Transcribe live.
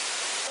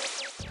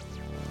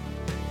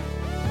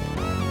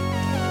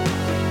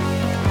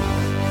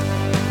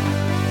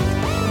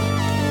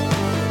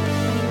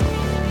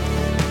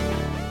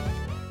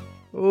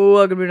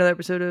Welcome to another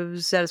episode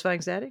of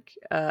Satisfying Static.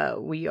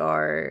 We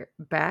are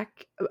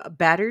back,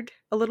 battered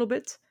a little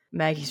bit.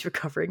 Maggie's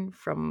recovering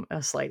from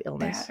a slight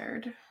illness.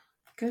 Battered.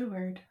 Good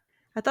word.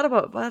 I thought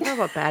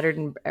about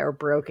battered or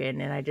broken,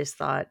 and I just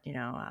thought, I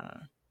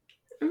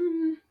don't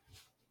know.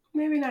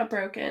 Maybe not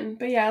broken,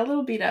 but yeah, a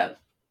little beat up.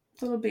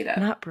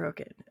 Not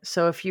broken.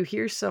 So if you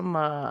hear some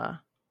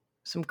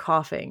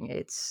coughing,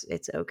 it's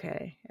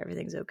okay.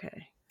 Everything's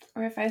okay.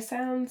 Or if I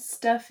sound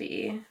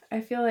stuffy, I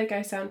feel like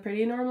I sound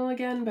pretty normal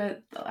again,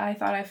 but I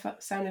thought I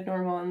sounded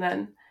normal, and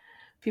then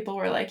people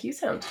were like, you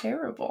sound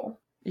terrible.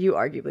 You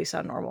arguably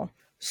sound normal.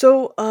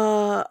 So,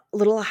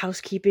 little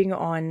housekeeping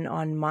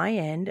on my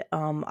end.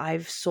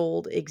 I've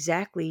sold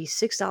exactly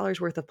 $6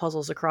 worth of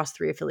puzzles across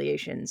 3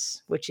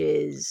 affiliations, which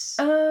is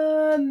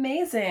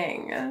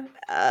amazing.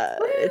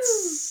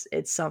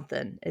 It's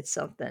something. It's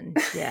something.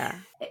 Yeah.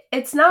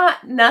 It's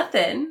not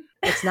nothing.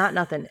 It's not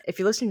nothing. If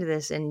you're listening to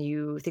this and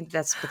you think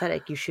that's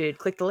pathetic, you should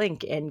click the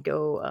link and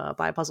go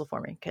buy a puzzle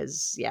for me.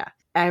 Because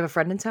I have a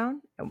friend in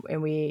town,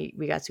 and we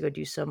got to go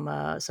do some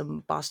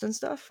Boston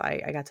stuff.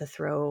 I got to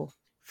throw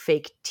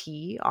fake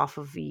tea off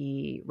of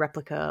the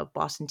replica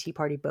Boston Tea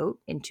Party boat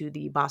into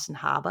the Boston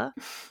Harbor,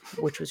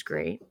 which was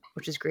great.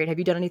 Have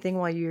you done anything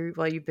while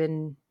you've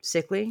been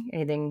sickly?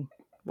 Anything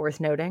worth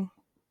noting?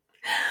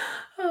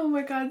 Oh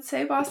my God,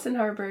 say Boston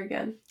Harbor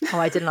again. Oh,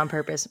 I did it on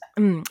purpose.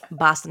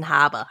 Boston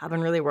Harbor. I've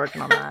been really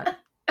working on that.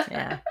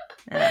 Yeah.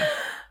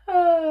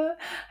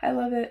 I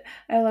love it.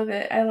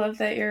 I love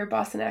that your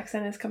Boston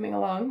accent is coming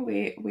along.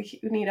 We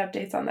need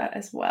updates on that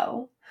as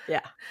well.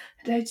 Yeah.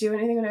 Did I do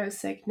anything when I was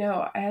sick?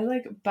 No, I had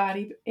like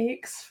body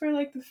aches for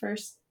like the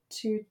first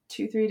 3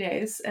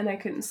 days, and I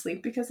couldn't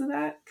sleep because of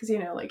that. Because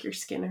like your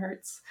skin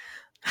hurts.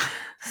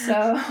 So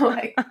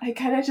I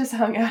kind of just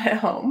hung out at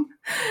home.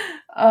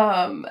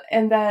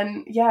 And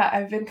then,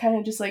 I've been kind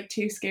of just like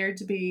too scared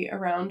to be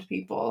around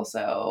people.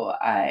 So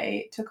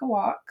I took a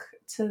walk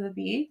to the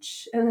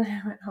beach, and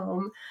then I went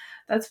home.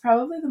 That's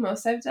probably the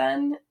most I've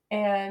done.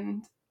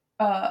 And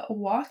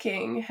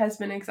walking has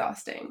been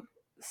exhausting.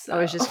 So,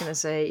 I was just going to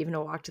say, even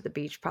a walk to the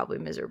beach, probably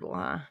miserable,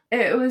 huh?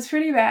 It was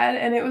pretty bad,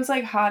 and it was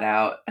like hot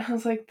out. I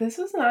was like, this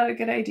was not a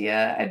good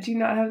idea. I do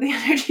not have the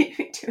energy to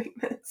be doing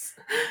this.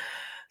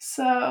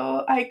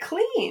 So I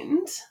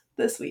cleaned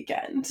this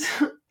weekend.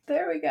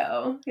 There we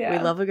go. Yeah. We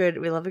love a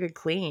good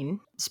clean.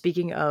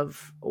 Speaking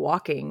of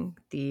walking,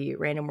 the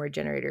random word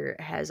generator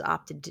has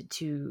opted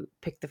to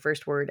pick the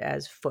first word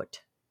as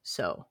foot.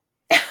 So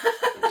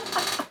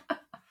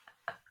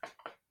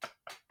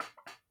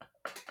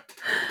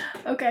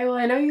okay, well,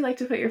 I know you like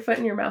to put your foot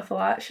in your mouth a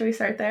lot. Should we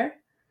start there?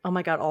 Oh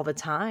my God, all the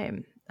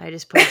time. I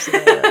just posted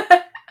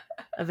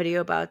a video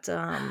about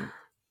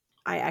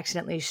I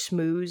accidentally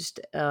schmoozed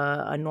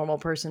a normal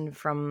person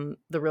from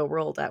the real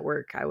world at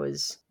work. I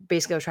was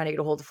trying to get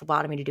a hold of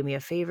Phlebotomy to do me a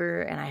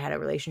favor, and I had a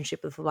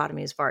relationship with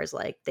Phlebotomy as far as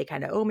like they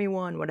kind of owe me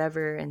one,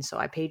 whatever. And so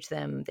I paged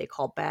them. They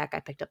called back. I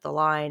picked up the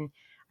line.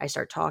 I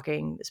start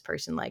talking. This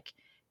person like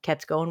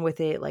kept going with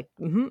it, like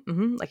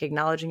like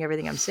acknowledging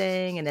everything I'm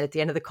saying. And then at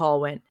the end of the call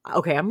went,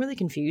 okay, I'm really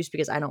confused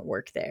because I don't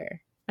work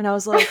there. And I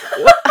was like,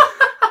 what?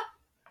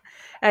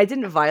 I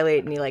didn't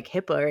violate any like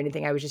HIPAA or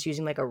anything. I was just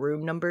using like a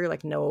room number,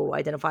 like no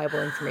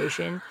identifiable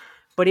information.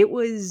 But it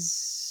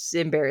was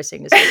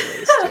embarrassing to say the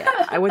least.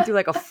 Yeah, I went through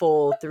like a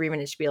full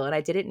 3-minute spiel, and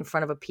I did it in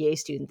front of a PA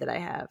student that I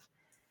have.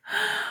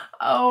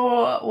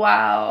 Oh,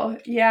 wow.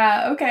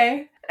 Yeah,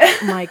 okay.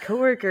 My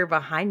coworker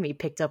behind me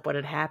picked up what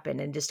had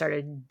happened and just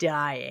started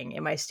dying.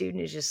 And my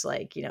student is just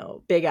like,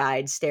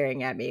 big-eyed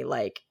staring at me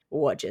like,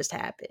 what just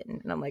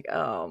happened? And I'm like,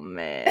 oh,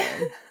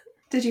 man.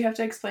 Did you have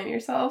to explain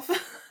yourself?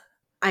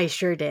 I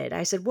sure did.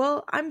 I said,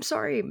 well, I'm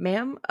sorry,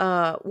 ma'am.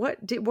 What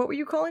were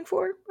you calling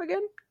for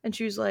again? And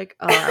she was like,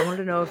 I wanted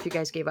to know if you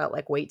guys gave out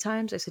like wait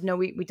times. I said, no,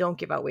 we don't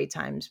give out wait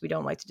times. We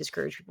don't like to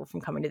discourage people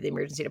from coming to the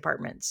emergency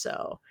department.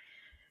 So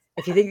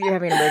if you think you're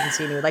having an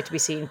emergency and you would like to be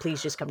seen,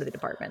 please just come to the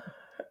department.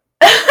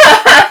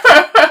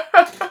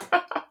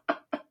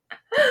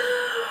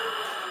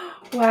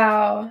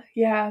 Wow.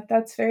 Yeah,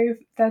 that's a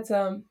good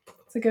one.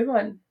 That's a good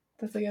one.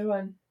 Is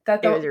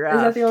that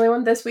the only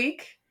one this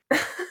week?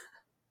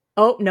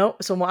 Oh, no.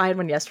 So I had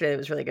one yesterday that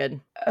was really good.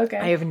 Okay.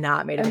 I have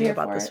not made a video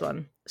about this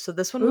one. So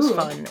this one was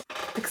fun.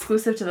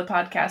 Exclusive to the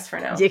podcast for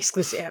now. The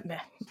exclusive. Yeah.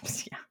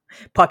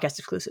 Podcast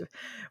exclusive.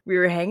 We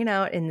were hanging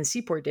out in the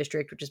Seaport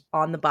District, which is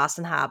on the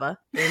Boston Harbor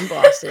in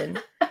Boston.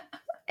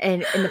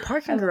 And in the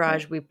parking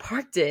garage we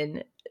parked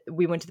in,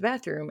 we went to the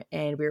bathroom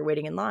and we were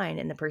waiting in line.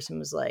 And the person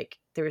was like,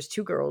 there was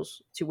 2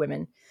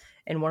 women.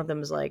 And one of them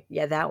was like,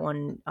 yeah, that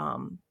one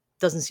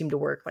doesn't seem to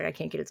work. Like I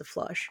can't get it to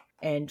flush.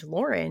 And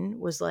Lauren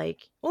was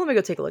like, well, let me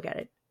go take a look at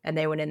it. And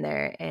they went in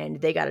there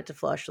and they got it to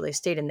flush. So they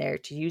stayed in there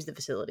to use the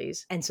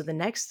facilities. And so the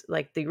next,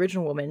 like the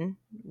original woman,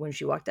 when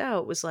she walked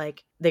out was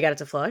like, they got it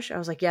to flush. I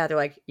was like, yeah. They're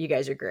like, you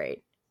guys are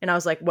great. And I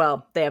was like,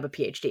 well, they have a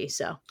PhD.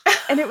 So,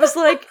 and it was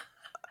like,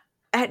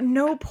 at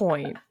no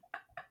point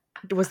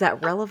was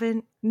that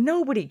relevant.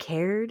 Nobody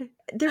cared.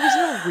 There was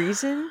no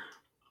reason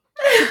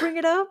to bring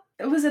it up.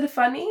 Was it a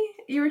funny?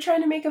 You were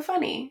trying to make a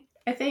funny,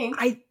 I think.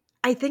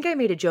 I think I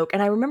made a joke,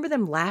 and I remember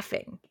them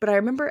laughing. But I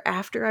remember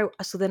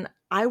so then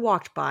I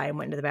walked by and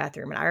went into the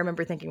bathroom, and I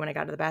remember thinking when I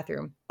got to the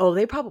bathroom, oh,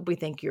 they probably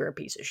think you're a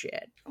piece of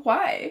shit.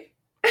 Why?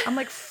 I'm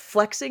like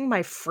flexing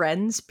my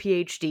friend's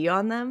PhD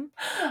on them.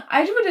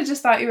 I would have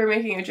just thought you were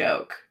making a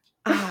joke.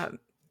 I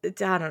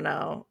don't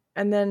know.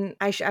 And then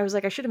I was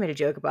like, I should have made a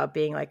joke about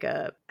being like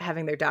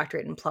having their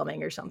doctorate in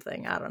plumbing or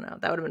something. I don't know.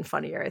 That would have been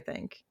funnier, I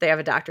think. They have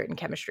a doctorate in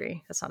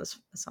chemistry. That's not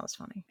as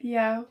funny.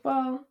 Yeah,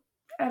 well,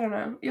 I don't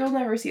know. You'll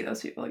never see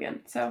those people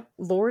again, so.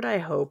 Lord, I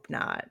hope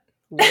not.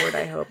 Lord,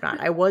 I hope not.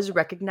 I was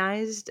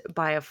recognized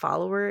by a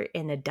follower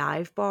in a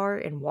dive bar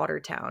in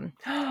Watertown.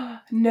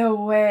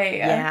 No way.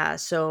 Yeah,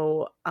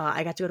 so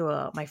I got to go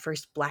to my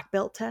first black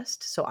belt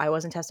test. So I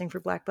wasn't testing for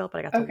black belt, but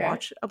I got to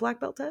watch a black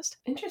belt test.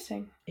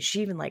 Interesting.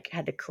 She even like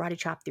had to karate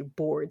chop through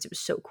boards. It was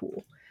so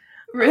cool.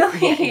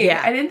 Really?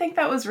 Yeah. I didn't think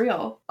that was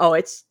real. Oh,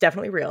 it's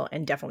definitely real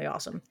and definitely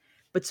awesome.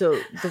 But so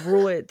the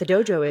rule at the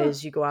dojo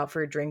is you go out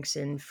for drinks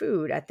and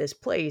food at this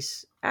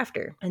place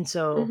after. And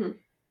so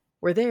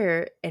we're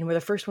there and we're the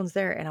first ones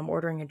there and I'm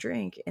ordering a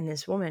drink. And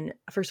this woman,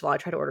 first of all, I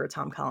tried to order a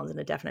Tom Collins in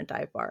a definite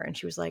dive bar. And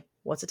she was like,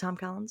 what's a Tom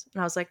Collins?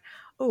 And I was like,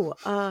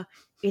 oh,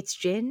 it's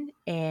gin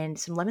and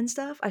some lemon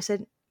stuff. I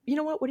said, you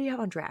know what do you have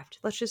on draft?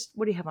 What do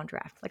you have on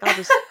draft? Like,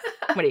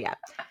 what do you got?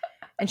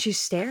 And she's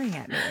staring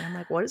at me and I'm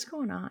like, what is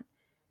going on?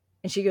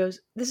 And she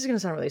goes, this is going to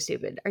sound really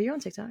stupid. Are you on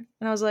TikTok?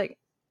 And I was like,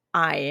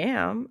 I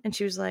am. And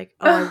she was like,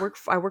 oh,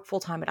 I work full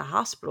time at a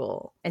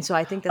hospital. And so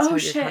I think that's how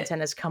your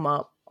content has come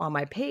up on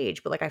my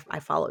page. But like, I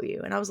follow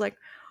you. And I was like,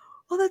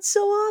 oh, that's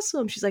so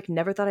awesome. She's like,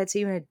 never thought I'd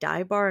see you in a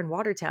dive bar in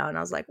Watertown. And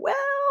I was like, well,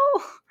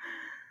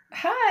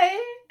 hi.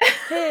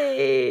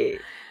 Hey.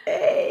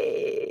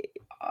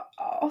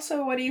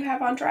 Also, what do you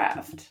have on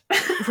draft?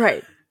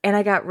 Right. And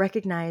I got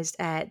recognized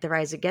at the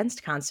Rise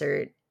Against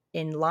concert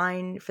in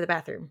line for the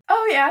bathroom.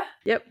 Oh, yeah.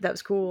 Yep, that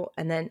was cool.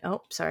 And then,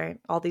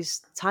 all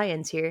these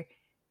tie-ins here.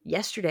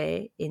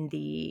 Yesterday in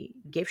the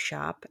gift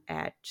shop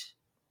at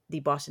the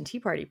Boston Tea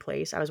Party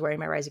place, I was wearing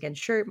my Rise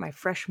Against shirt, my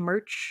fresh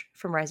merch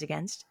from Rise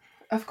Against.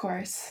 Of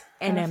course.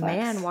 And a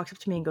man walks up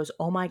to me and goes,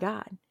 oh my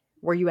God,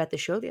 were you at the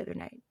show the other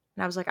night?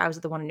 And I was like, I was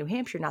at the one in New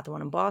Hampshire, not the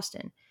one in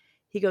Boston.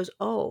 He goes,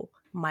 oh,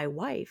 my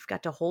wife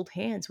got to hold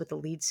hands with the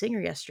lead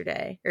singer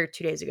 2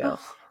 days ago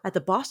at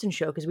the Boston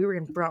show because we were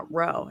in front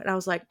row. And I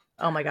was like,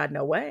 oh my God,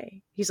 no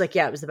way. He's like,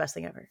 yeah, it was the best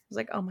thing ever. I was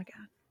like, oh my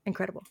God,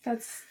 incredible.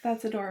 That's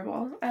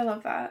adorable. I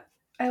love that.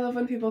 I love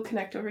when people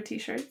connect over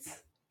t-shirts.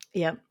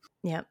 Yep.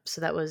 So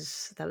that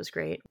was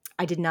great.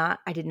 I did not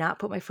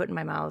put my foot in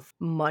my mouth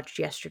much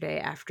yesterday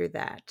after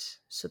that.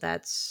 So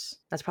that's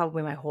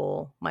probably my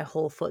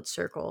whole foot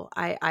circle.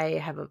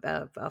 I have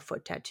a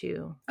foot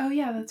tattoo. Oh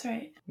yeah, that's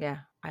right. Yeah,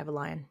 I have a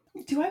lion.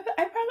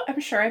 I'm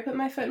sure I put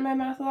my foot in my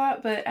mouth a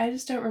lot, but I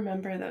just don't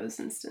remember those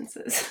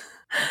instances.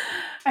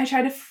 I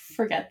try to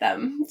forget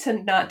them to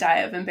not die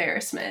of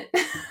embarrassment.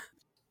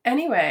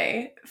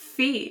 Anyway,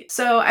 feet.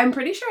 So I'm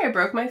pretty sure I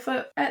broke my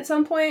foot at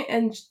some point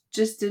and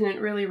just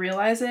didn't really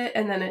realize it.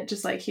 And then it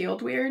just like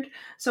healed weird.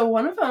 So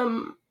one of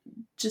them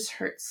just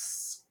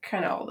hurts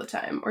kind of all the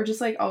time or just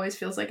like always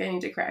feels like I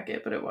need to crack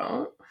it, but it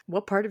won't.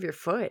 What part of your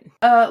foot?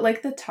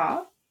 Like the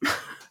top.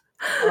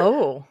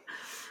 Oh.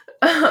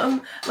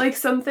 Like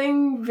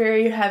something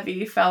very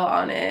heavy fell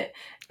on it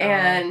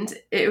and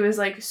it was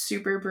like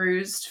super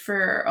bruised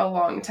for a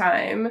long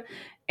time.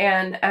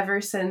 And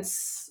ever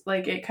since,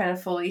 like, it kind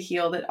of fully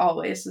healed, it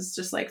always has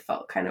just, like,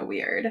 felt kind of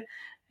weird.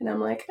 And I'm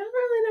like, I don't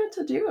really know what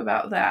to do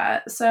about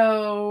that.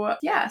 So,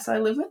 yeah, so I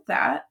live with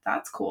that.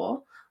 That's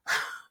cool.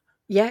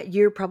 Yeah,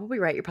 you're probably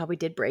right. You probably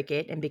did break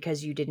it. And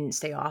because you didn't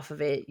stay off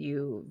of it,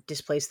 you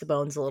displaced the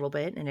bones a little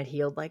bit and it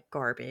healed like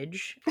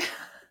garbage.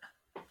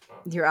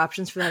 Your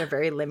options for that are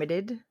very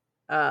limited.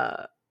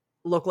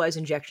 Localized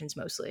injections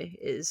mostly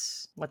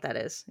is what that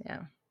is.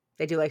 Yeah.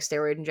 They do like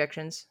steroid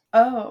injections.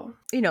 Oh.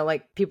 You know,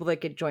 like people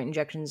that get joint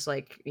injections,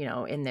 like, you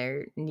know, in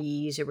their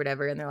knees or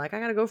whatever. And they're like, I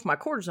got to go for my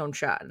cortisone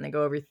shot. And they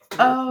go every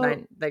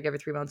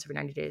 3 months, every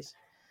 90 days.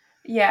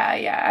 Yeah.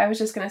 I was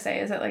just going to say,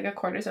 is it like a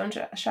cortisone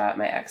shot?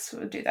 My ex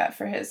would do that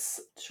for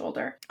his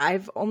shoulder.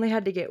 I've only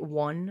had to get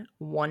one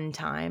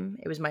time.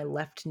 It was my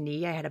left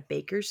knee. I had a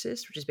Baker's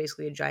cyst, which is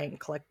basically a giant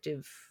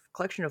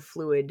collection of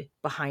fluid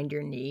behind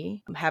your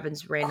knee. It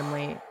happens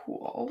randomly.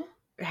 Cool.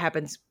 It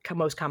happens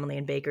most commonly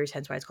in Baker's,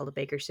 hence why it's called a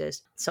Baker's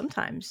cyst.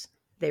 Sometimes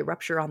they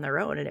rupture on their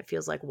own and it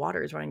feels like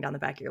water is running down the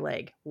back of your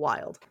leg.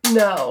 Wild.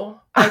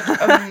 No. No.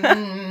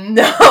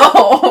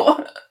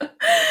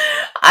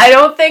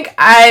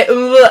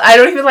 I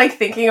don't even like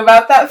thinking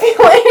about that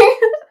feeling.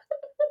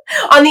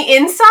 On the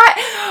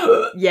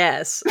inside?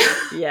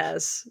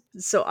 Yes.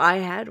 So I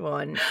had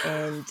one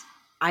and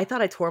I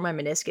thought I tore my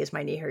meniscus.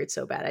 My knee hurt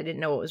so bad. I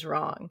didn't know what was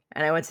wrong.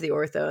 And I went to the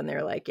ortho and they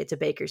were like, it's a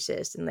Baker's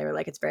cyst. And they were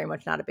like, it's very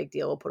much not a big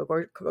deal. We'll put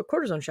a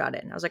cortisone shot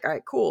in. I was like, all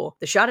right, cool.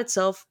 The shot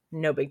itself,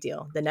 no big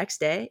deal. The next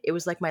day, it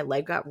was like my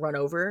leg got run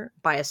over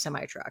by a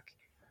semi-truck.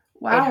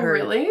 Wow, it hurt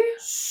really?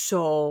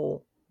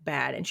 So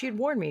bad. And she had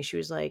warned me. She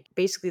was like,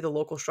 basically the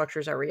local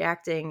structures are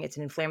reacting. It's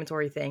an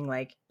inflammatory thing.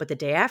 Like, but the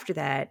day after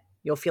that,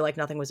 you'll feel like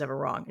nothing was ever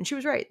wrong. And she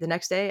was right. The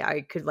next day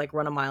I could like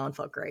run a mile and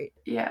felt great.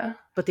 Yeah.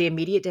 But the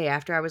immediate day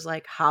after, I was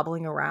like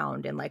hobbling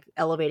around and like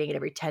elevating it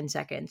every 10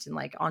 seconds and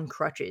like on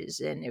crutches,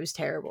 and it was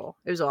terrible.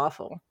 It was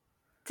awful.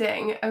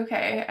 Dang.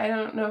 Okay. I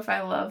don't know if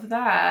I love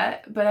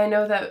that, but I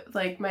know that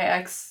like my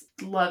ex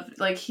loved,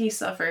 like he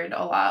suffered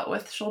a lot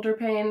with shoulder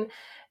pain,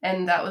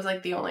 and that was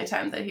like the only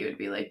time that he would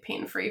be like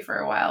pain free for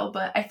a while.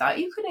 But I thought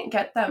you couldn't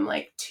get them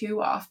like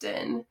too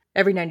often.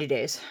 Every 90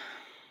 days.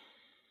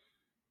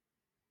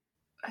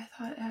 I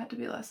thought it had to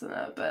be less than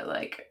that, but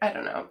like, I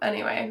don't know.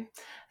 Anyway,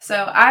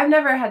 so I've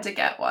never had to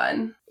get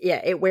one. Yeah,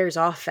 it wears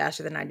off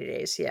faster than 90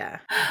 days. Yeah.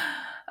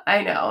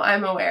 I know,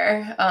 I'm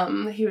aware.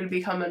 He would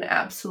become an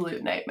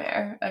absolute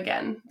nightmare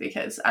again,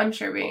 because I'm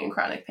sure being in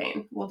chronic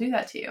pain will do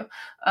that to you.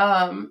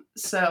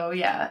 So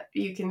yeah,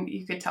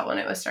 you could tell when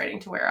it was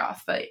starting to wear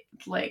off, but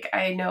like,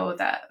 I know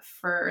that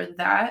for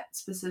that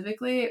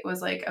specifically, it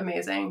was like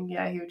amazing.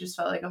 Yeah, he just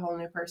felt like a whole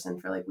new person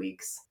for like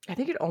weeks. I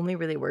think it only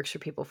really works for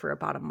people for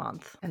about a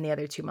month, and the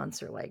other 2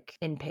 months are like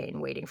in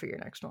pain waiting for your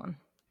next one.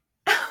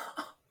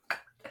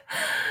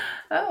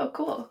 Oh,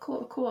 cool.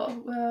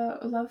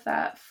 Love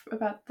that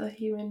about the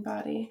human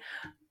body.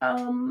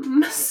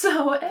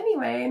 So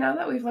anyway, now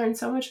that we've learned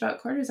so much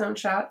about cortisone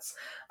shots,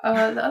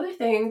 the other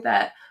thing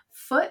that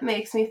foot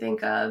makes me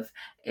think of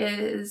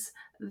is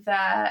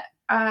that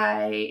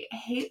I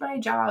hate my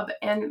job,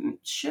 and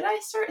should I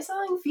start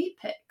selling feet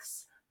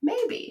pics?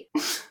 Maybe.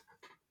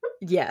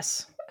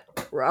 Yes.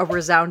 A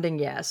resounding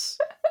yes.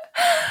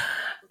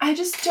 I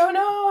just don't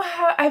know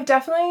how. I've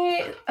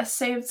definitely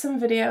saved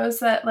some videos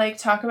that like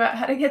talk about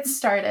how to get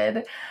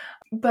started,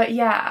 but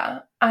yeah,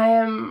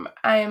 I'm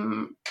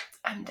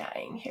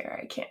dying here.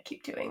 I can't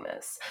keep doing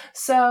this.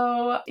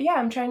 So yeah,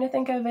 I'm trying to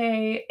think of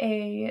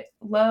a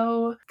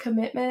low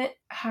commitment,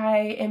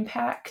 high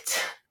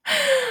impact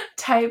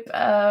type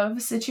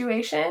of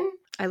situation.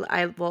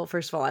 Well,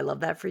 first of all, I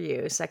love that for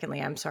you.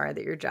 Secondly, I'm sorry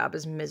that your job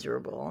is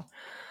miserable.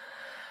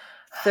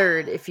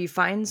 Third, if you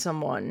find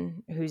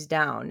someone who's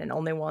down and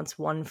only wants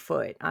one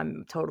foot,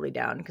 I'm totally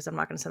down, because I'm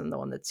not going to send them the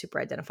one that's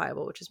super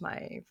identifiable, which is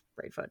my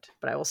right foot.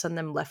 But I will send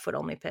them left foot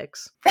only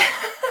pics.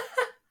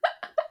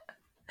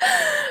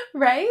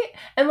 Right?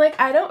 And like,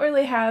 I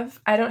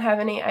don't have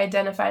any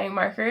identifying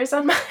markers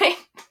on mine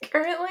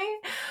currently.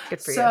 Good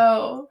for you.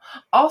 So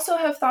also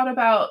have thought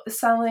about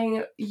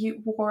selling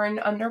worn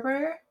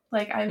underwear.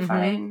 Like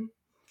I'm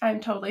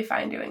totally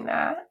fine doing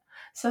that.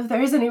 So if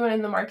there's anyone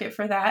in the market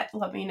for that,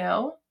 let me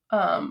know.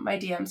 My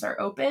DMs are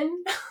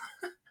open.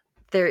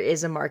 There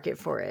is a market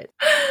for it.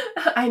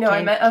 I know,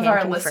 I meant of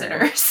our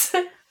listeners.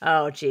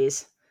 Oh,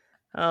 geez.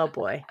 Oh,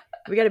 boy.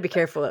 We got to be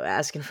careful of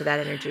asking for that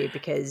energy,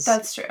 because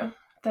That's true.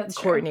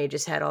 Courtney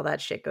just had all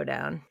that shit go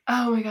down.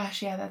 Oh my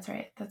gosh, yeah, that's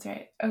right.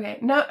 Okay.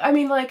 No, I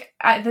mean, like,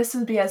 this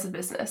would be as a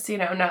business,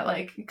 not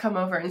like come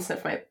over and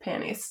sniff my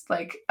panties.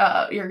 Like,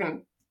 you're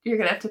gonna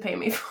have to pay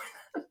me for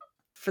that.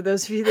 For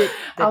those of you that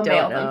I'll don't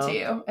mail know, them to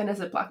you in a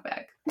Ziploc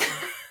bag.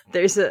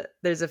 There's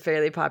a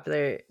fairly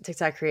popular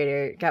TikTok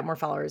creator, got more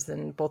followers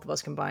than both of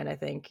us combined, I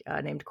think,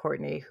 named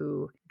Courtney,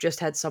 who just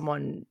had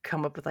someone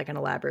come up with like an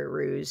elaborate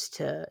ruse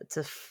to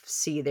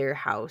see their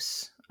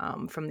house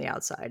from the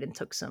outside, and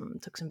took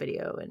some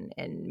video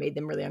and made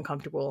them really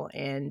uncomfortable.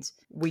 And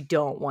we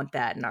don't want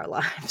that in our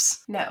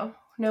lives.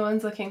 No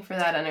one's looking for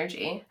that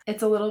energy.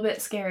 It's a little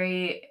bit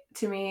scary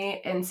to me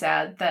and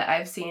sad that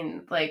I've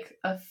seen like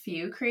a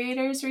few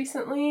creators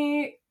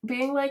recently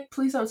being like,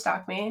 please don't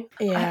stalk me.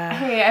 Yeah.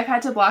 Hey, I've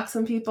had to block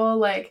some people.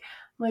 Like,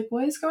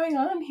 what is going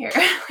on here?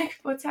 Like,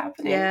 what's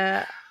happening?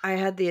 Yeah, I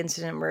had the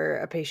incident where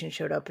a patient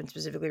showed up and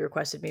specifically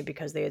requested me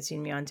because they had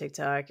seen me on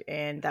TikTok,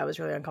 and that was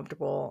really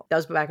uncomfortable. That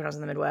was back when I was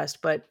in the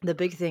Midwest. But the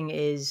big thing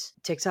is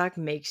TikTok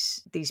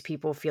makes these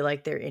people feel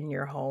like they're in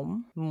your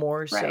home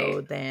more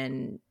so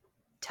than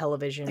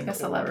television. Like a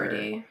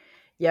celebrity.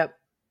 Yep.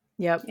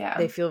 Yeah.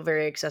 They feel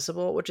very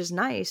accessible, which is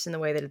nice in the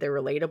way that they're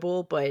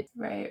relatable, but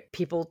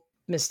people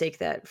mistake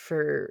that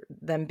for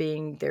them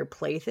being their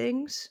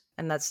playthings,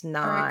 and that's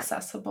not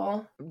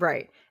accessible.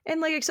 Right.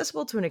 And like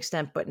accessible to an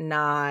extent, but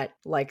not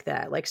like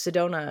that. Like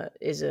Sedona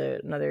is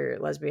another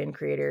lesbian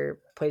creator,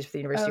 plays for the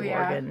University of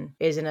Oregon,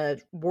 is in a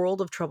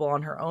world of trouble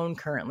on her own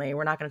currently.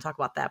 We're not going to talk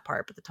about that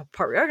part, but the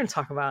part we are going to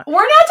talk about. We're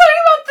not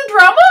talking about the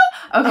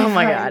drama? Okay, oh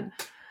my God.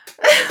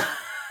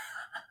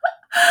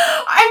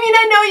 I mean,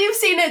 I know you've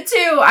seen it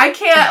too. I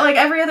can't, like,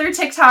 every other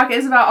TikTok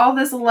is about all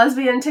this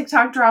lesbian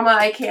TikTok drama.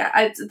 I can't.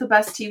 It's the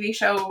best TV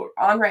show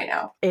on right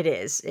now. It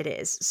is.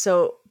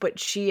 So, but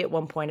she at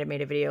one point had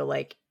made a video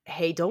like,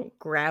 hey, don't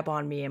grab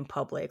on me in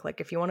public.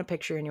 Like, if you want a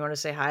picture and you want to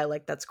say hi,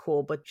 like, that's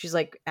cool. But she's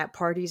like at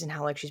parties and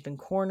how like she's been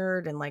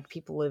cornered and like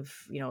people have,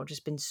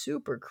 just been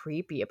super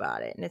creepy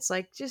about it. And it's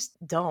like, just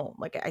don't.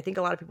 Like, I think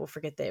a lot of people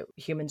forget that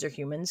humans are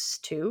humans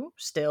too,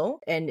 still.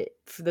 And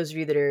for those of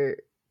you that are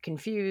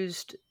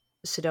confused,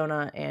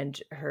 Sedona and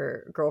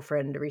her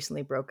girlfriend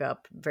recently broke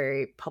up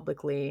very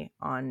publicly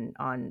on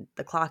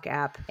the Clock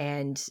app,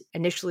 and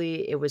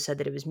initially it was said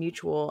that it was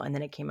mutual, and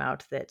then it came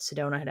out that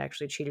Sedona had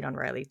actually cheated on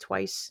Riley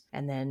twice,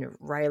 and then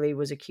Riley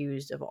was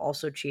accused of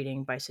also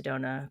cheating by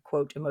Sedona,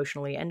 quote,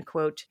 emotionally, end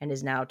quote, and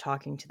is now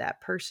talking to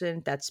that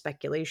person. That's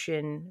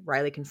speculation.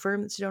 Riley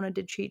confirmed that Sedona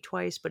did cheat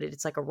twice, but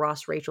it's like a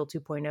Ross Rachel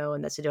 2.0,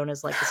 and that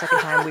Sedona's like the second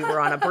time we were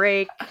on a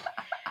break.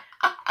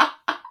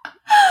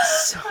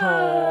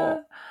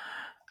 So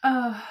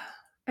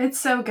it's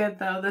so good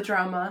though, the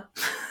drama.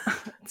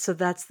 So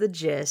that's the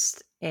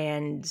gist,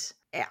 and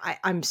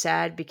I'm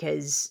sad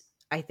because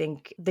I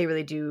think they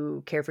really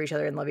do care for each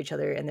other and love each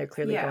other, and they're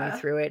clearly going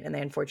through it, and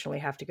they unfortunately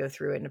have to go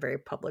through it in a very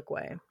public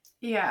way.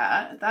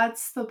 Yeah,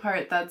 that's the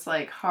part that's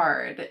like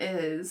hard,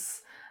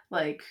 is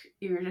like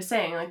you were just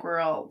saying, like we're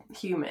all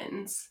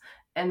humans,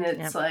 and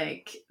it's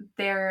like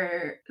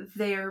they're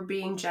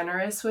being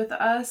generous with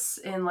us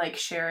in like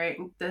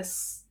sharing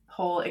this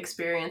whole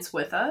experience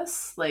with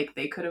us. Like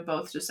they could have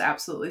both just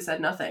absolutely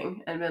said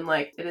nothing and been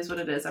like, it is what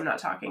it is, I'm not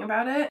talking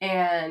about it.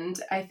 And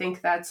I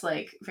think that's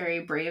like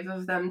very brave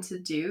of them to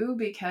do,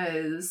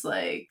 because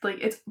like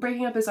it's,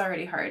 breaking up is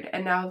already hard,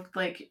 and now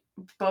like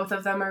both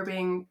of them are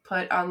being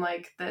put on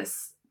like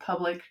this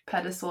public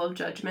pedestal of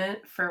judgment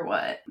for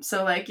what?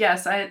 So like,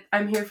 yes,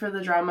 I'm here for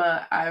the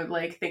drama. I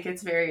like think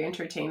it's very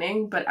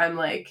entertaining, but I'm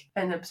like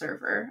an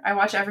observer. I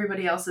watch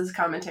everybody else's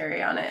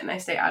commentary on it and I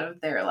stay out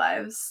of their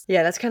lives.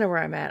 Yeah, that's kind of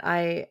where I'm at.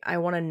 I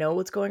want to know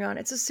what's going on.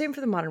 It's the same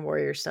for the Modern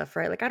Warrior stuff,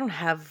 right? Like I don't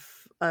have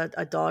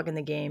a dog in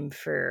the game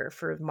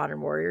for Modern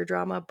Warrior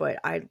drama, but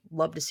I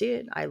love to see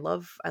it. I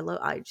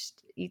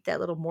just eat that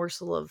little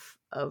morsel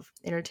of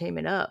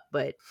entertainment up,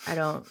 but I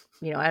don't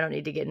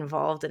need to get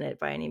involved in it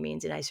by any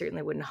means, and I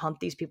certainly wouldn't hunt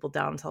these people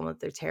down and tell them that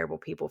they're terrible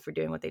people for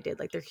doing what they did.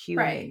 Like they're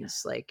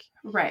humans.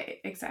 Right,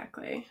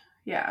 exactly.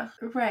 Yeah,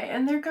 right.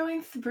 And they're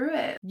going through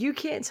it. You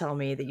can't tell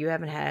me that you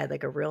haven't had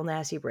like a real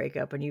nasty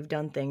breakup and you've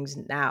done things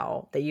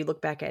now that you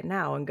look back at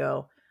now and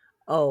go,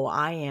 oh,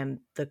 I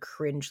am the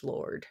cringe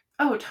lord.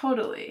 Oh,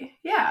 totally.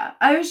 Yeah.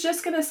 I was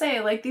just going to say,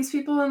 like, these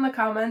people in the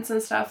comments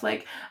and stuff,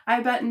 like,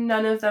 I bet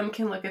none of them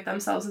can look at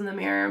themselves in the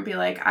mirror and be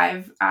like,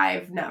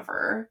 I've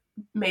never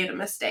made a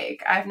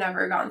mistake. I've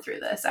never gone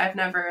through this. I've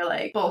never,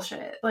 like,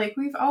 bullshit. Like,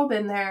 we've all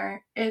been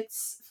there.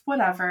 It's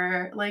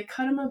whatever. Like,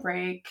 cut them a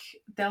break.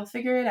 They'll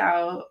figure it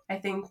out. I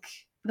think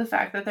the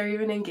fact that they're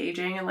even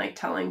engaging and, like,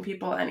 telling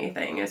people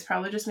anything is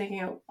probably just making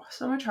it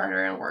so much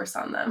harder and worse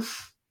on them.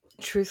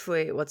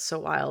 Truthfully, what's so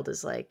wild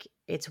is like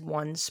it's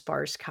one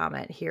sparse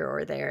comment here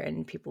or there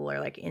and people are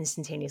like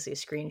instantaneously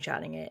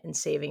screenshotting it and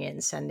saving it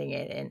and sending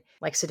it. And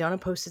like Sedona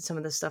posted some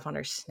of this stuff on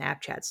her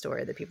Snapchat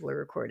story that people are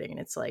recording, and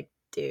it's like,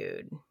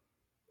 dude.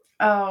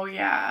 Oh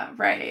yeah,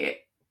 right.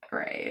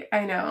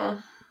 I know.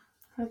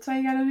 That's why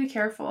you gotta be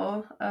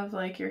careful of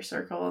like your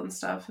circle and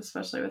stuff,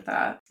 especially with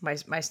that. My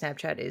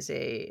Snapchat is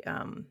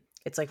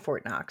it's like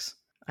Fort Knox.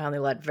 I only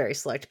let very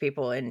select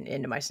people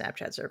into my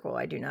Snapchat circle.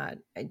 I do not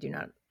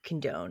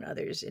condone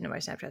others into my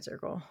Snapchat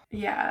circle.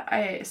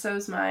 Yeah, so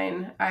is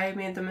mine. I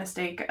made the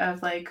mistake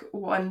of like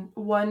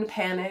one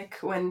panic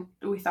when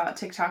we thought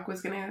TikTok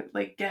was gonna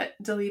like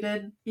get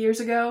deleted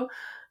years ago.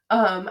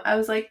 I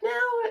was like, no,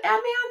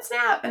 add me on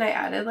Snap, and I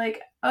added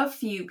like a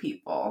few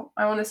people.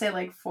 I want to say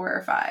like 4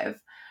 or 5,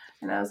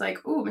 and I was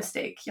like, ooh,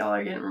 mistake, y'all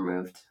are getting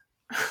removed.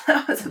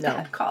 That was a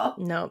bad call.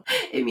 No,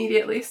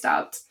 immediately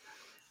stopped.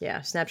 Yeah,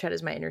 Snapchat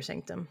is my inner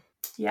sanctum.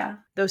 Yeah.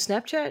 Though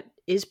Snapchat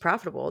is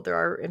profitable. There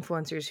are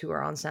influencers who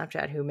are on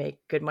Snapchat who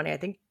make good money. I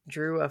think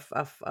Drew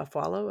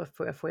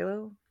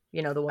Afuelo,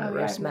 you know, the one that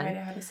roasts men. I have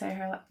no idea how to say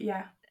her.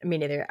 Yeah. Me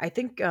neither. I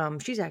think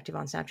she's active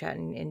on Snapchat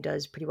and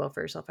does pretty well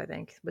for herself, I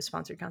think, with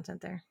sponsored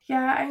content there.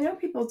 Yeah, I know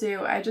people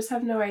do. I just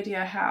have no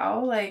idea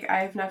how. Like,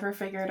 I've never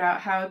figured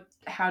out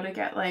how to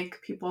get,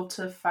 like, people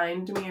to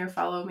find me or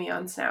follow me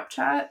on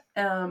Snapchat.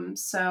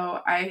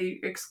 So I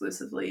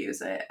exclusively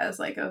use it as,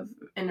 like, a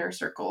inner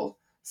circle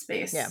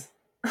space. Yeah.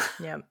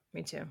 Yeah,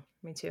 me too.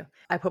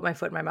 I put my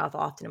foot in my mouth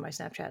often in my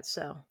Snapchat,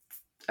 so.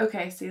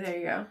 Okay, see, there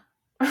you go.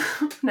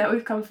 Now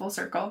we've come full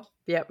circle.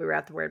 Yeah, we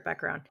wrapped the word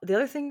back around. The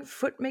other thing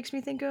foot makes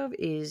me think of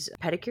is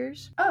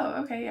pedicures.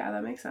 Oh, okay, yeah,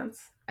 that makes sense.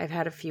 I've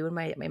had a few in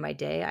my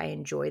day. I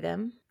enjoy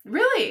them.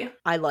 Really?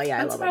 I love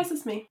them. That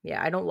surprises me.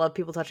 Yeah, I don't love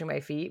people touching my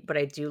feet, but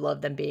I do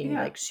love them being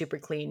like super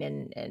clean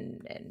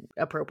and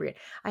appropriate.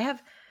 I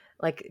have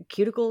like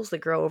cuticles that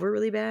grow over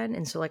really bad,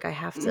 and so like I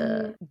have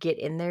to get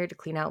in there to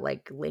clean out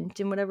like lint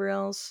and whatever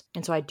else,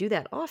 and so I do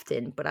that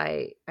often, but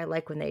I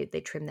like when they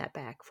trim that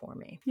back for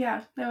me.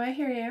 Yeah, no, I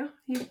hear you.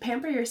 You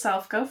pamper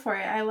yourself, go for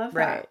it. I love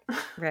that.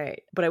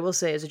 Right. But I will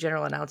say, as a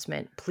general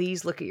announcement,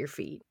 please look at your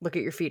feet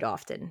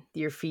often.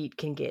 Your feet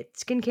can get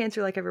skin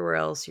cancer like everywhere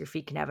else. Your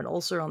feet can have an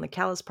ulcer on the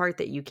callus part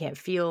that you can't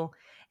feel,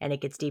 and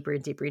it gets deeper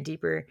and deeper and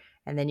deeper.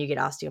 And then you get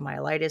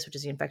osteomyelitis, which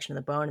is the infection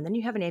of the bone. And then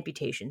you have an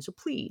amputation. So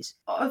please.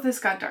 Oh, this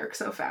got dark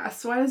so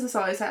fast. Why does this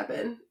always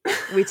happen?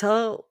 we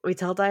tell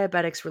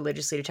diabetics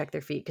religiously to check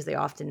their feet because they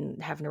often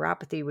have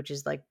neuropathy, which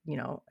is like, you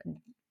know,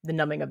 the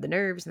numbing of the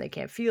nerves and they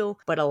can't feel.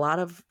 But a lot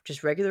of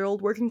just regular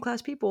old working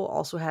class people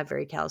also have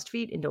very calloused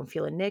feet and don't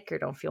feel a nick or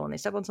don't feel when they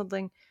step on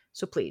something.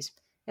 So please,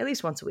 at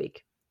least once a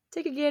week,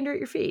 take a gander at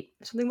your feet.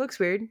 If something looks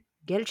weird,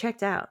 get it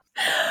checked out.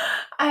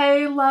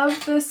 I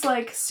love this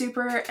like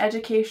super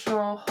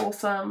educational,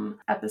 wholesome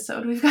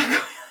episode we've got going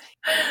on.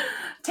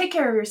 Take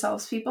care of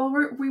yourselves, people.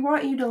 We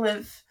want you to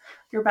live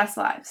your best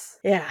lives.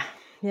 Yeah.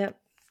 Yep.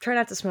 Try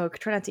not to smoke.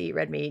 Try not to eat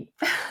red meat.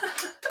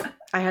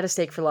 I had a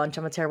steak for lunch.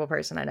 I'm a terrible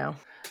person, I know.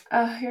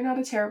 You're not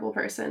a terrible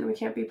person. We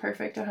can't be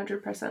perfect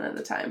 100% of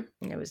the time.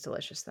 It was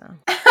delicious, though.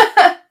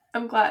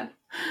 I'm glad.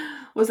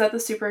 Was that the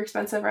super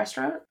expensive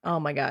restaurant? Oh,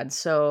 my God.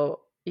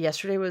 So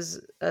yesterday was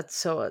a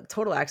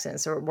total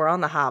accident. So we're on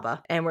the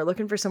Haba and we're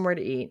looking for somewhere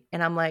to eat.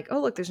 And I'm like, oh,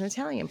 look, there's an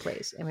Italian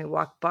place. And we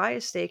walk by a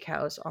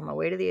steakhouse on the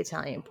way to the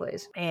Italian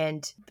place.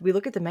 And we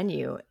look at the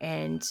menu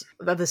and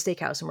of the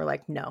steakhouse and we're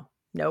like,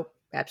 nope.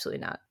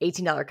 Absolutely not.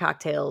 $18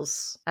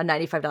 cocktails, a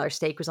 $95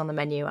 steak was on the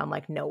menu. I'm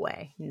like, no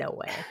way.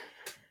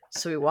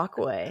 So we walk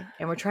away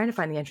and we're trying to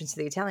find the entrance to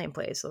the Italian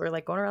place. So we're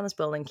like going around this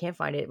building, can't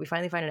find it. We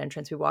finally find an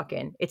entrance. We walk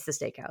in. It's the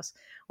steakhouse.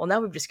 Well, now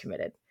we've just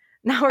committed.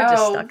 Now we're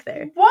just stuck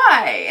there.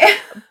 Why?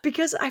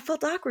 Because I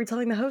felt awkward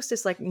telling the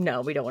hostess, like,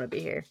 no, we don't want to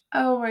be here.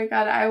 Oh my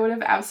God. I would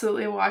have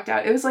absolutely walked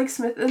out. It was like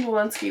Smith and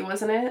Walensky,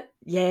 wasn't it?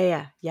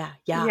 Yeah.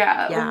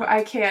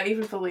 I can't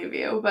even believe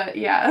you, but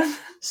yeah.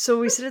 So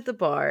we sit at the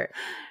bar.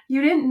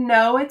 You didn't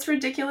know it's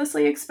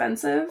ridiculously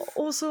expensive?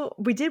 Also,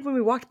 we did when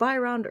we walked by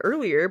around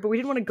earlier, but we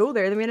didn't want to go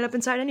there. Then we ended up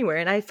inside anywhere,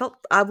 and I felt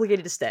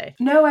obligated to stay.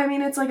 No, I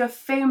mean, it's like a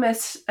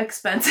famous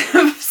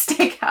expensive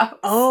steakhouse.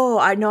 Oh,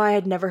 I know. I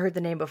had never heard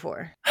the name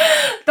before.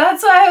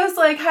 That's why I was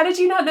like, how did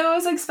you not know it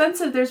was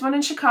expensive? There's one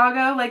in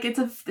Chicago. Like, it's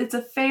a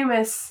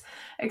famous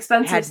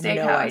expensive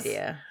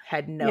steakhouse.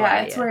 Had no idea.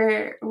 Yeah, it's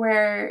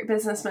where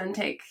businessmen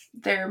take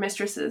their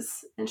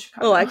mistresses in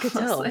Chicago. Oh, I could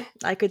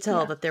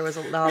tell that there was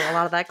a lot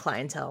of that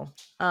clientele.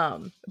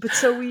 But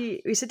so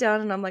we sit down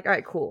and I'm like, all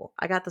right, cool.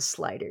 I got the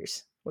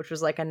sliders, which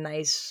was like a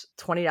nice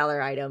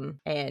 $20 item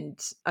and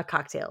a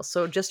cocktail.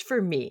 So just for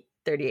me,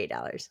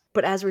 $38.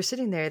 But as we're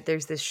sitting there,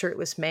 there's this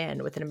shirtless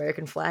man with an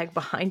American flag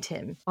behind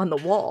him on the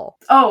wall.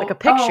 Oh, like a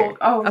picture.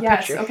 Oh,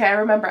 yes. Picture. Okay, I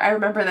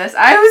remember this.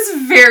 I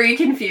was very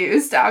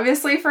confused,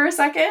 obviously, for a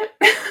second.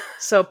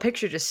 So a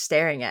picture just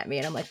staring at me,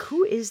 and I'm like,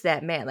 who is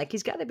that man? Like,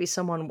 he's got to be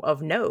someone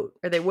of note,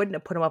 or they wouldn't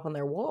have put him up on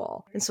their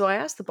wall. And so I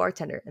asked the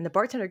bartender, and the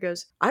bartender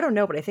goes, I don't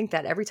know, but I think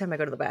that every time I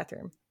go to the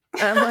bathroom.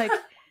 And I'm like,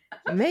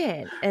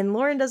 man. And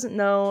Lauren doesn't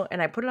know,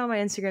 and I put it on my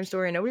Instagram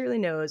story, and nobody really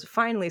knows.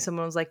 Finally,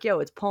 someone was like, yo,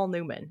 it's Paul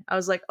Newman. I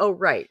was like, oh,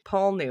 right,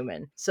 Paul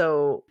Newman.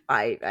 So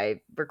I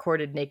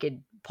recorded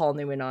naked Paul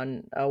Newman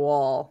on a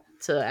wall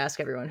to ask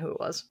everyone who it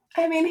was.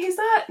 I mean, he's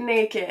not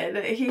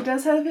naked. He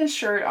does have his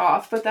shirt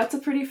off, but that's a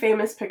pretty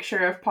famous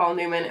picture of Paul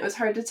Newman. It was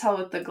hard to tell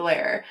with the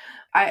glare.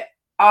 I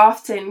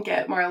often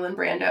get young Marlon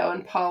Brando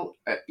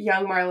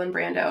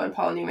and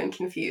Paul Newman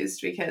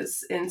confused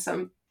because in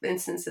some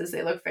instances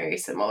they look very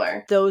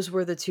similar. Those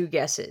were the two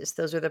guesses.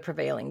 Those are the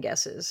prevailing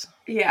guesses.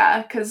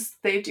 Yeah, because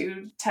they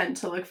do tend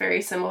to look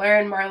very similar,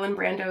 and Marlon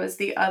Brando is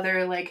the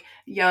other like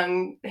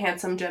young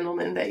handsome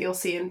gentleman that you'll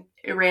see in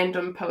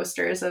random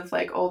posters of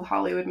like old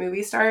Hollywood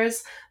movie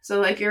stars. So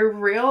like your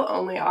real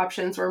only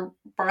options were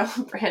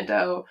Marlon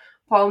Brando,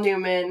 Paul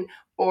Newman,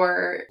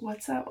 or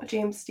what's that one?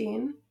 James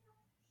Dean.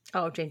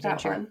 Oh, James Dean,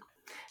 sure.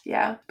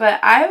 Yeah, but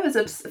I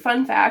was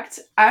fun fact,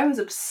 I was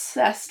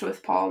obsessed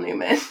with Paul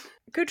Newman.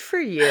 Good for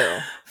you.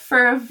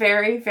 For a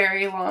very,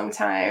 very long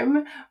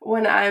time.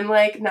 When I'm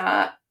like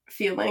not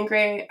feeling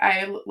great,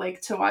 I like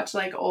to watch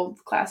like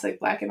old classic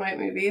black and white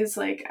movies.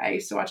 Like I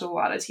used to watch a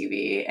lot of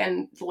TV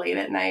and late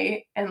at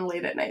night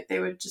they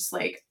would just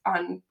like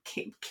on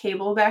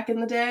cable back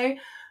in the day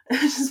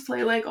just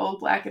play like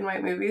old black and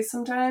white movies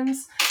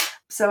sometimes.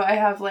 So I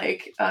have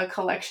like a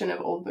collection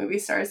of old movie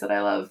stars that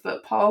I love,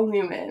 but Paul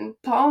Newman,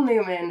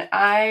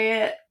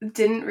 I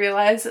didn't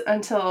realize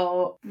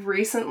until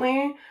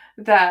recently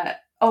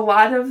that a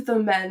lot of the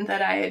men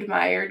that I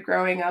admired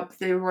growing up,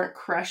 they weren't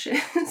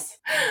crushes.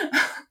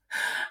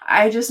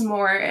 I just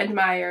more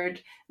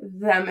admired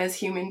them as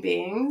human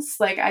beings.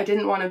 Like, I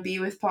didn't want to be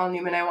with Paul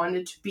Newman. I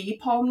wanted to be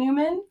Paul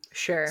Newman.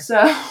 Sure.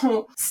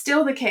 So,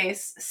 still the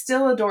case.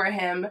 Still adore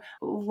him.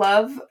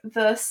 Love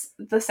the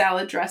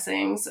salad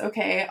dressings.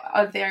 Okay,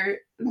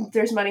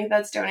 there's money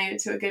that's donated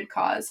to a good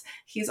cause.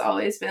 He's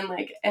always been,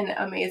 like, an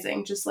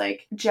amazing, just,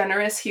 like,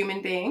 generous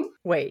human being.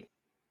 Wait.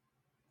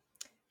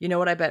 You know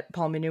what I bet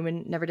Paul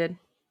Newman never did?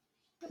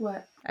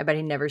 What? I bet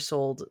he never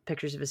sold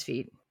pictures of his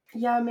feet.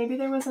 Yeah, maybe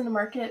there wasn't a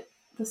market,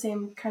 the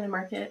same kind of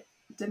market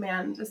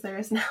demand as there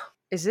is now.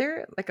 Is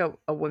there like a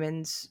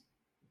women's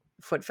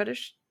foot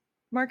fetish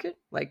market?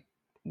 Like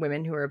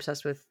women who are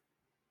obsessed with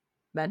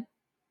men?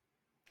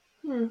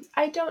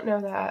 I don't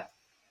know that.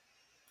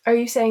 Are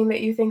you saying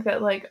that you think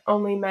that like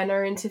only men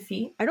are into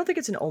feet? I don't think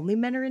it's an only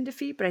men are into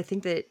feet, but I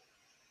think that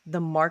the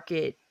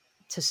market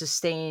to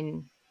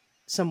sustain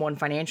someone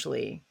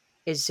financially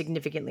is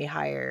significantly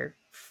higher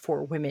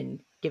for women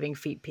giving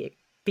feet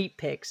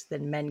pics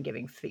than men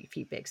giving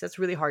feet pics. That's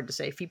really hard to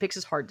say. Feet pics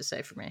is hard to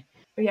say for me.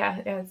 Yeah,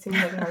 it seems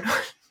like a hard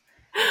one.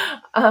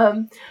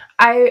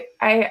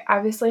 I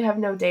obviously have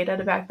no data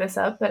to back this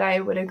up, but I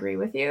would agree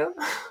with you.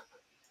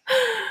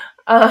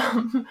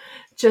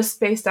 Just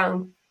based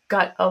on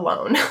gut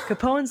alone.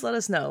 Capones, let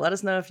us know. Let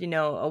us know if you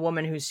know a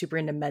woman who's super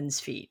into men's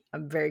feet.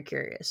 I'm very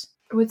curious.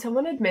 Would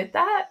someone admit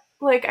that?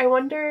 Like, I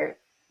wonder.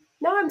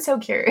 No, I'm so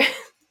curious.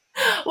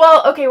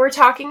 Well, okay, we're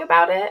talking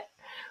about it.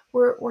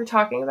 We're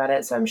talking about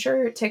it, so I'm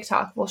sure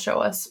TikTok will show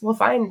us. We'll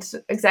find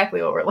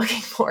exactly what we're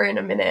looking for in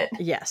a minute.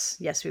 Yes,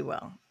 we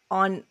will.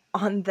 On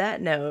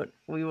that note,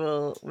 we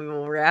will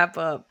wrap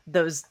up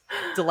those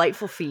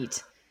delightful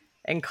feet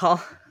and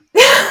call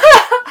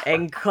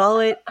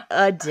it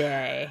a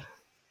day.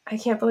 I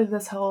can't believe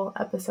this whole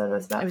episode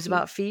was about. It was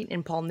about feet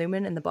and Paul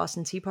Newman and the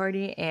Boston Tea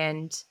Party,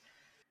 and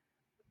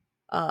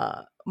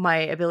my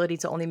ability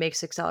to only make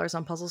 $6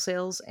 on puzzle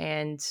sales,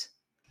 and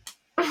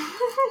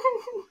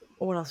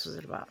what else was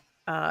it about?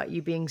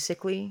 You being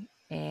sickly,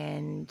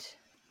 and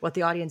what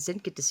the audience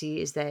didn't get to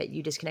see is that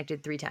you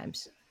disconnected 3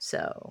 times.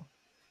 So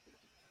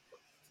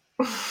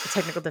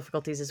technical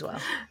difficulties as well.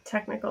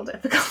 Technical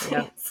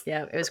difficulties.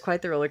 Yeah, it was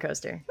quite the roller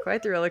coaster.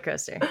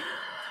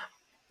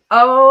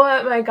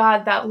 Oh my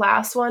god, that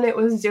last one, it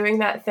was doing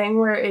that thing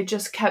where it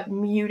just kept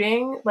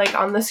muting, like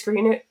on the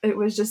screen, it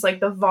was just like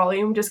the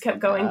volume just kept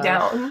going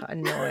down.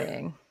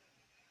 Annoying.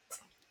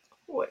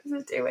 What is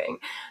it doing?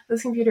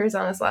 This computer is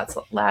on its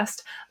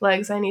last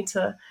legs. I need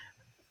to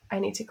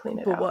clean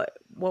it out. But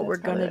what we're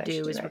gonna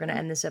do is we're gonna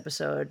end this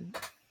episode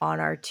on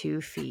our 2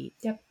 feet.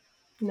 Yep.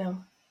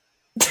 No.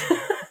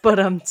 But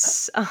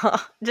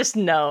just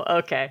no.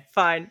 Okay,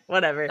 fine,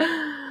 whatever.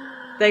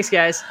 Thanks,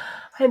 guys.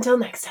 Until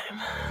next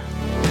time.